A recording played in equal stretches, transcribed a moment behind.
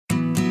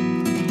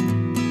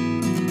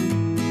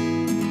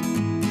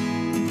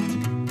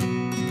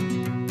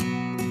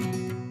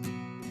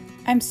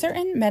I'm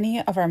certain many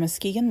of our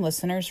Muskegon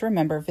listeners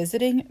remember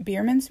visiting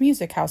Bierman's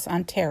Music House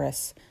on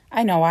Terrace.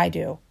 I know I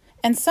do.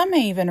 And some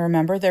may even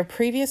remember their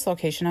previous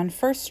location on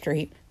First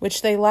Street,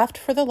 which they left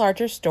for the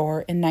larger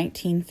store in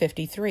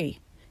 1953.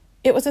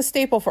 It was a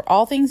staple for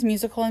all things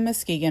musical in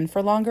Muskegon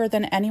for longer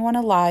than anyone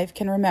alive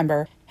can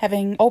remember,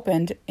 having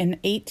opened in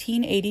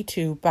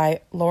 1882 by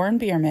Loren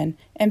Bierman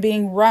and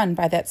being run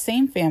by that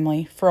same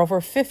family for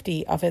over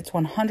 50 of its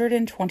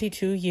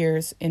 122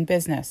 years in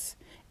business.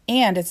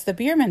 And it's the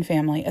Bierman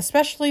family,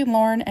 especially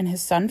Loren and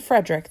his son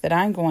Frederick, that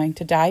I'm going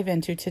to dive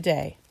into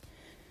today.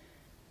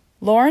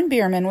 Loren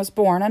Bierman was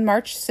born on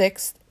March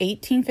 6,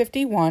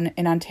 1851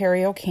 in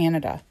Ontario,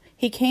 Canada.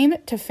 He came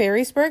to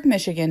Ferrysburg,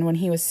 Michigan when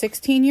he was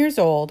 16 years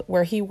old,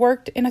 where he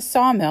worked in a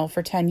sawmill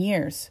for 10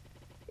 years.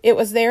 It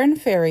was there in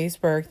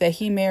Ferrysburg that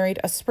he married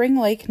a Spring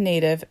Lake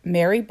native,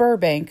 Mary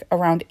Burbank,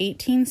 around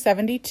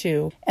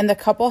 1872, and the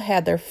couple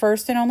had their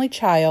first and only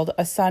child,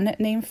 a son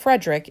named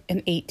Frederick, in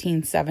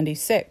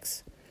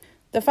 1876.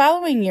 The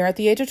following year, at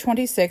the age of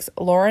 26,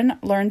 Loren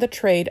learned the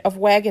trade of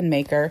wagon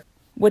maker,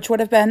 which would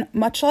have been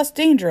much less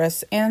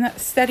dangerous and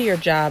steadier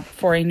job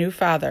for a new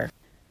father.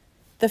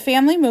 The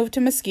family moved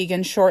to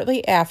Muskegon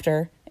shortly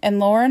after, and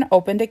Loren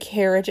opened a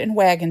carriage and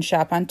wagon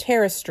shop on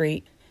Terrace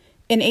Street.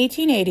 In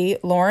 1880,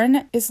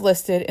 Loren is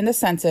listed in the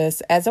census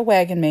as a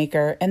wagon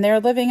maker, and they are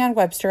living on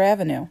Webster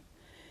Avenue.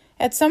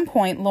 At some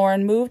point,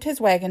 Loren moved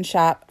his wagon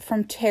shop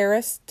from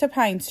Terrace to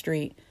Pine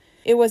Street.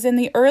 It was in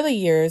the early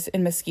years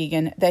in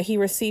Muskegon that he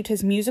received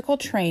his musical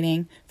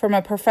training from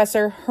a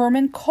Professor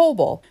Herman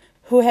Koebel,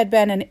 who had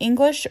been an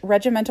English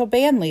regimental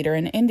band leader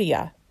in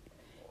India.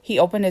 He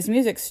opened his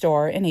music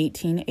store in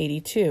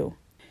 1882.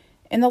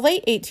 In the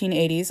late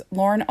 1880s,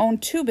 Loren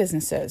owned two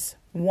businesses,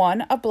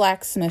 one a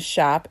blacksmith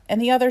shop and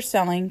the other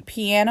selling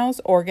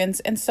pianos, organs,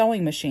 and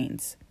sewing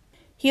machines.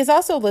 He is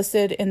also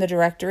listed in the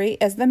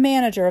directory as the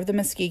manager of the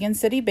Muskegon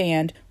City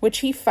Band, which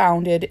he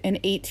founded in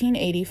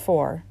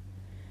 1884.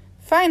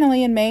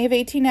 Finally, in May of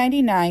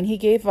 1899, he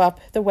gave up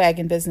the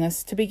wagon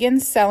business to begin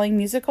selling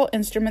musical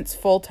instruments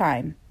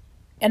full-time.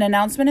 An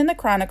announcement in the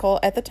Chronicle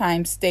at the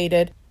time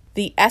stated,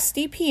 "The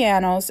Este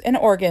pianos and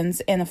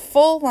organs and a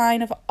full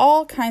line of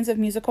all kinds of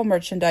musical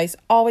merchandise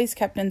always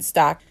kept in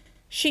stock.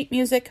 Sheet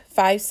music,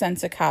 5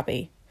 cents a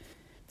copy."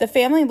 The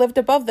family lived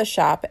above the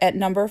shop at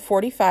number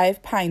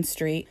 45 Pine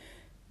Street,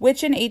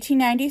 which in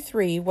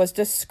 1893 was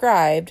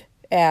described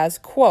as,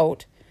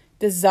 quote,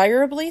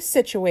 "desirably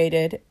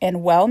situated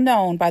and well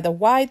known by the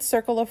wide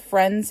circle of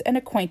friends and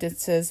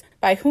acquaintances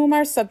by whom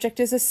our subject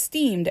is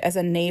esteemed as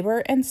a neighbor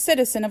and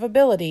citizen of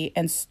ability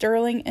and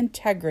sterling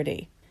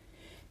integrity."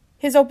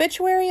 His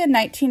obituary in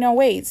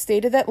 1908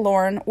 stated that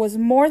Loren was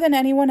more than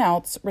anyone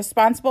else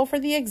responsible for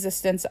the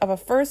existence of a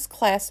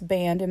first-class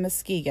band in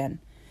Muskegon.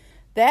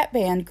 That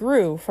band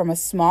grew from a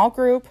small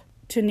group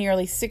to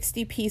nearly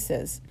 60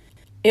 pieces.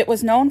 It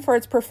was known for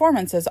its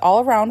performances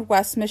all around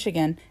West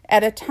Michigan.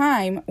 At a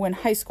time when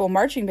high school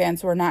marching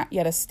bands were not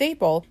yet a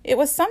staple, it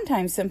was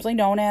sometimes simply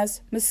known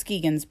as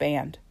Muskegon's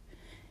Band.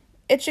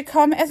 It should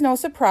come as no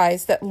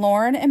surprise that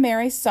Loren and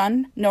Mary's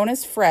son, known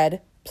as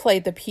Fred,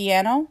 played the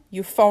piano,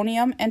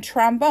 euphonium, and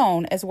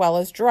trombone as well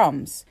as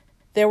drums.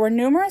 There were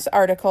numerous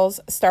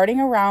articles starting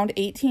around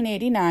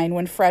 1889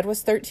 when Fred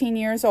was 13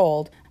 years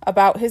old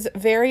about his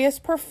various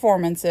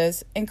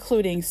performances,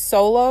 including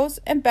solos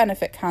and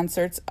benefit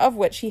concerts of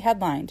which he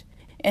headlined.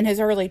 In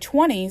his early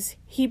 20s,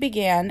 he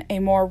began a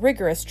more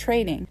rigorous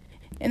training.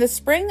 In the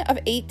spring of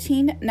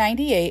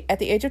 1898, at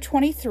the age of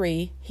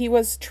 23, he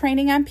was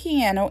training on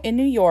piano in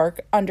New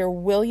York under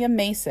William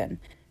Mason.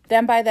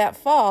 Then by that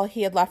fall,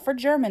 he had left for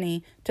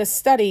Germany to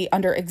study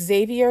under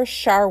Xavier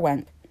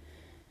Scharwenk.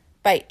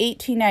 By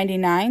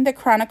 1899, the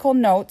Chronicle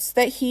notes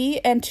that he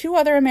and 2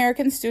 other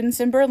American students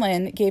in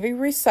Berlin gave a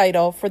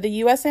recital for the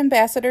U.S.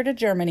 ambassador to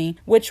Germany,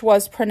 which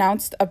was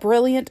pronounced a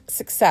brilliant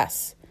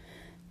success.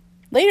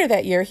 Later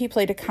that year, he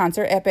played a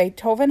concert at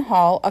Beethoven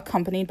Hall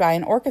accompanied by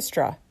an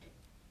orchestra.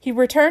 He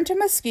returned to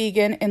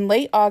Muskegon in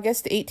late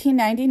August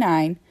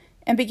 1899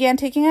 and began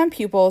taking on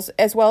pupils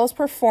as well as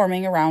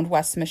performing around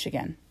West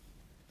Michigan.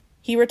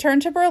 He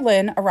returned to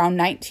Berlin around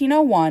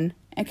 1901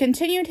 and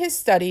continued his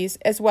studies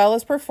as well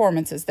as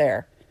performances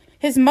there.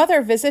 His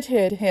mother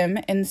visited him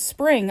in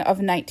spring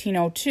of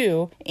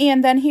 1902,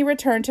 and then he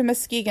returned to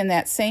Muskegon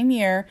that same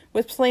year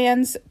with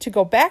plans to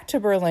go back to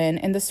Berlin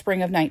in the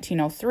spring of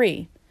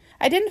 1903.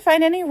 I didn't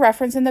find any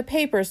reference in the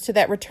papers to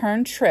that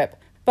return trip,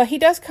 but he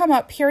does come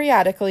up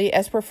periodically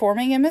as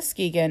performing in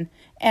Muskegon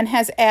and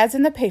has ads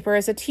in the paper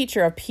as a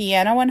teacher of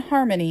piano and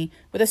harmony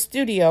with a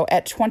studio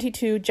at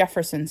 22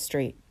 Jefferson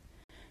Street.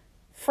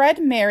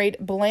 Fred married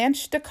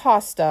Blanche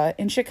DaCosta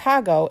in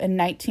Chicago in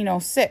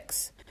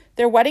 1906.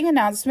 Their wedding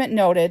announcement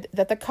noted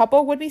that the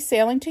couple would be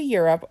sailing to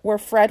Europe, where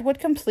Fred would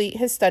complete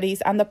his studies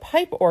on the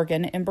pipe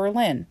organ in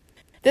Berlin.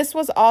 This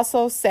was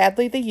also,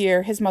 sadly, the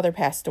year his mother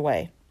passed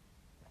away.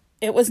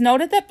 It was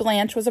noted that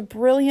Blanche was a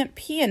brilliant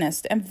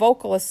pianist and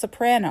vocalist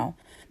soprano.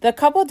 The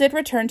couple did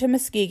return to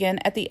Muskegon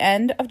at the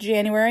end of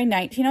January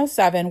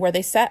 1907, where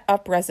they set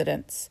up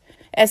residence.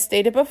 As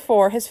stated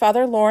before, his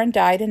father Loren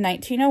died in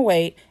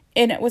 1908,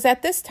 And it was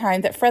at this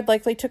time that Fred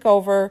likely took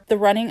over the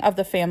running of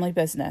the family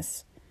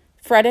business.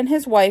 Fred and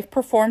his wife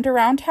performed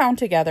around town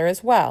together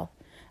as well.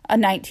 A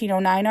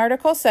 1909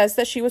 article says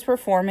that she was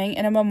performing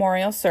in a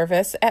memorial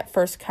service at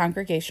First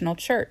Congregational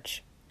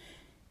Church.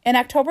 In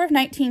October of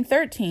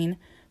 1913,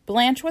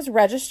 Blanche was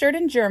registered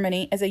in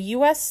Germany as a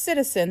U.S.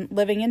 citizen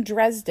living in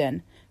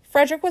Dresden.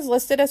 Frederick was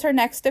listed as her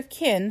next of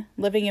kin,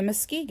 living in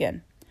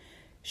Muskegon.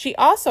 She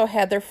also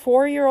had their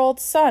 4-year-old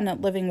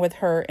son living with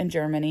her in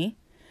Germany.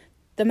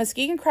 The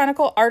Muskegon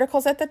Chronicle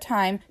articles at the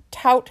time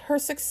tout her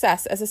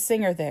success as a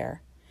singer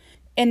there.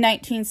 In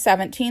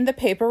 1917, the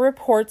paper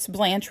reports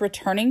Blanche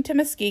returning to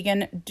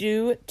Muskegon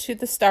due to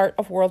the start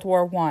of World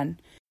War I.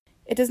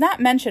 It does not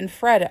mention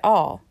Fred at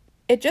all.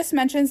 It just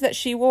mentions that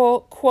she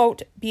will,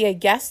 quote, be a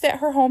guest at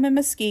her home in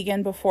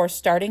Muskegon before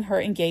starting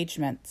her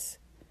engagements.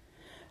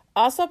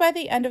 Also, by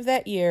the end of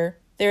that year,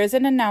 there is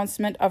an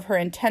announcement of her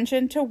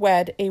intention to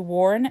wed a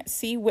Warren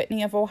C.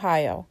 Whitney of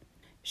Ohio.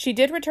 She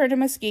did return to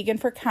Muskegon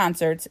for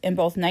concerts in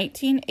both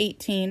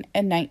 1918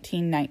 and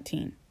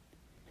 1919.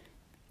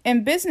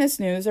 In business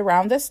news,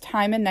 around this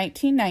time in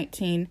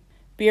 1919,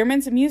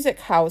 Bierman's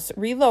Music House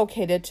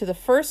relocated to the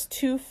first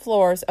 2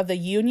 floors of the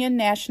Union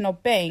National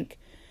Bank,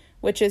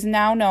 which is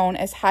now known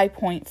as High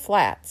Point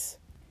Flats.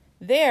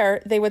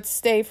 There, they would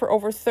stay for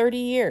over 30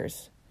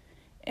 years.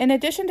 In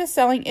addition to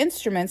selling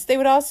instruments, they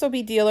would also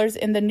be dealers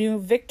in the new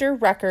Victor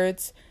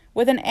Records,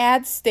 with an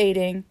ad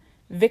stating,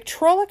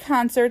 Victrola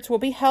concerts will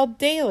be held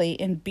daily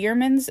in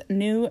Bierman's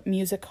new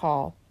music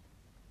hall.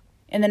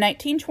 In the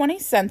 1920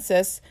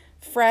 census,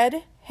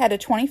 Fred had a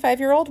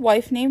 25-year-old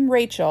wife named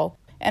Rachel,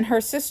 and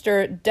her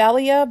sister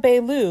Delia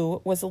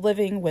Belu was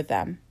living with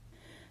them.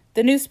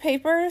 The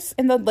newspapers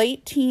in the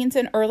late teens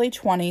and early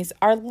 20s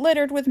are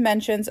littered with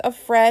mentions of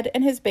Fred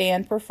and his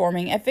band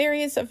performing at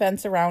various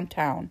events around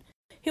town.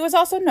 He was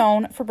also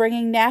known for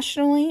bringing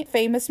nationally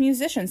famous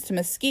musicians to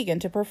Muskegon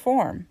to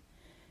perform.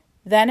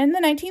 Then in the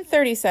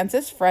 1930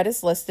 census, Fred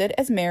is listed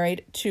as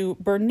married to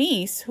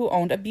Bernice, who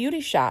owned a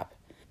beauty shop.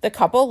 The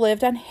couple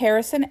lived on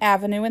Harrison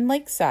Avenue in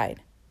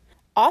Lakeside.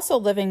 Also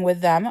living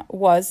with them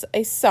was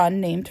a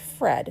son named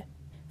Fred.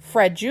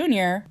 Fred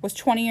Jr. was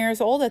 20 years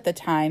old at the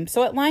time,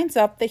 so it lines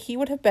up that he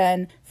would have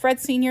been Fred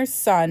Sr.'s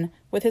son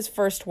with his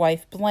first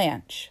wife,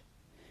 Blanche.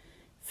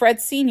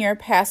 Fred Sr.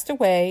 passed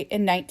away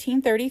in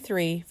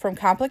 1933 from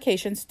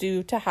complications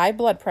due to high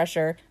blood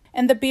pressure,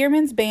 and the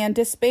Bierman's band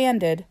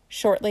disbanded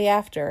shortly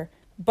after,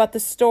 but the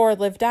store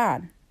lived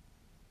on.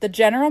 The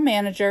general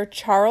manager,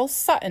 Charles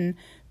Sutton,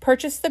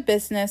 purchased the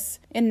business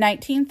in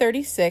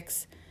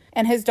 1936,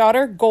 and his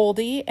daughter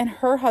Goldie and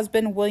her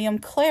husband William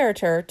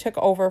Clariter took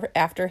over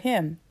after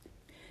him.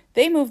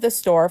 They moved the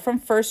store from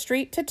First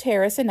Street to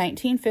Terrace in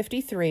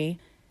 1953.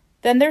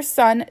 Then their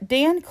son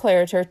Dan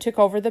Clariter took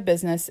over the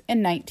business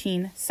in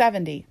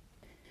 1970.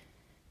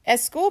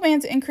 As school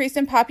bands increased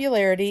in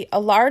popularity, a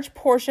large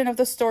portion of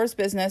the store's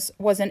business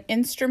was an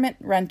instrument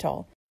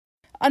rental.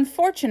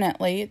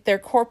 Unfortunately, their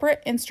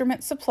corporate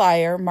instrument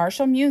supplier,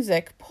 Marshall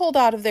Music, pulled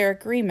out of their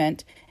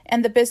agreement,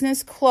 and the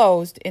business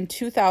closed in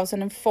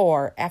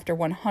 2004 after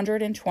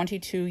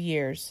 122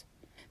 years.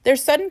 Their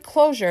sudden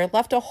closure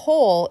left a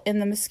hole in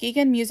the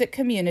Muskegon music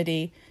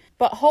community,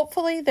 but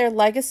hopefully their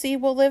legacy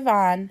will live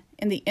on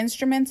in the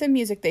instruments and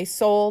music they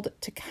sold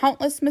to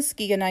countless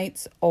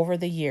Muskegonites over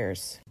the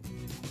years.